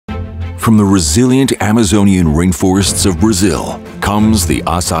From the resilient Amazonian rainforests of Brazil comes the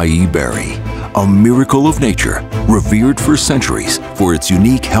açaí berry, a miracle of nature revered for centuries for its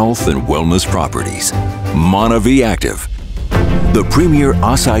unique health and wellness properties. MonaVie Active, the premier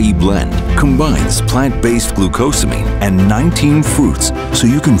açaí blend, combines plant-based glucosamine and 19 fruits so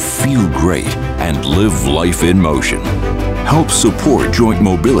you can feel great and live life in motion. Helps support joint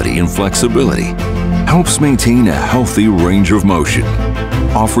mobility and flexibility. Helps maintain a healthy range of motion.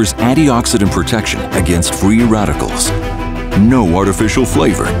 Offers antioxidant protection against free radicals. No artificial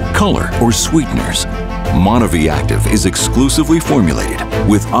flavor, color, or sweeteners. MonaVie Active is exclusively formulated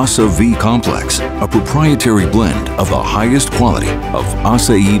with AçaVie Complex, a proprietary blend of the highest quality of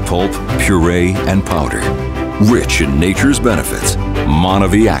açaí pulp, puree, and powder. Rich in nature's benefits,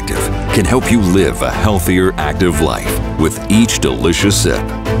 MonaVie Active can help you live a healthier, active life with each delicious sip.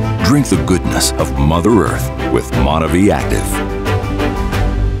 Drink the goodness of Mother Earth with MonaVie Active.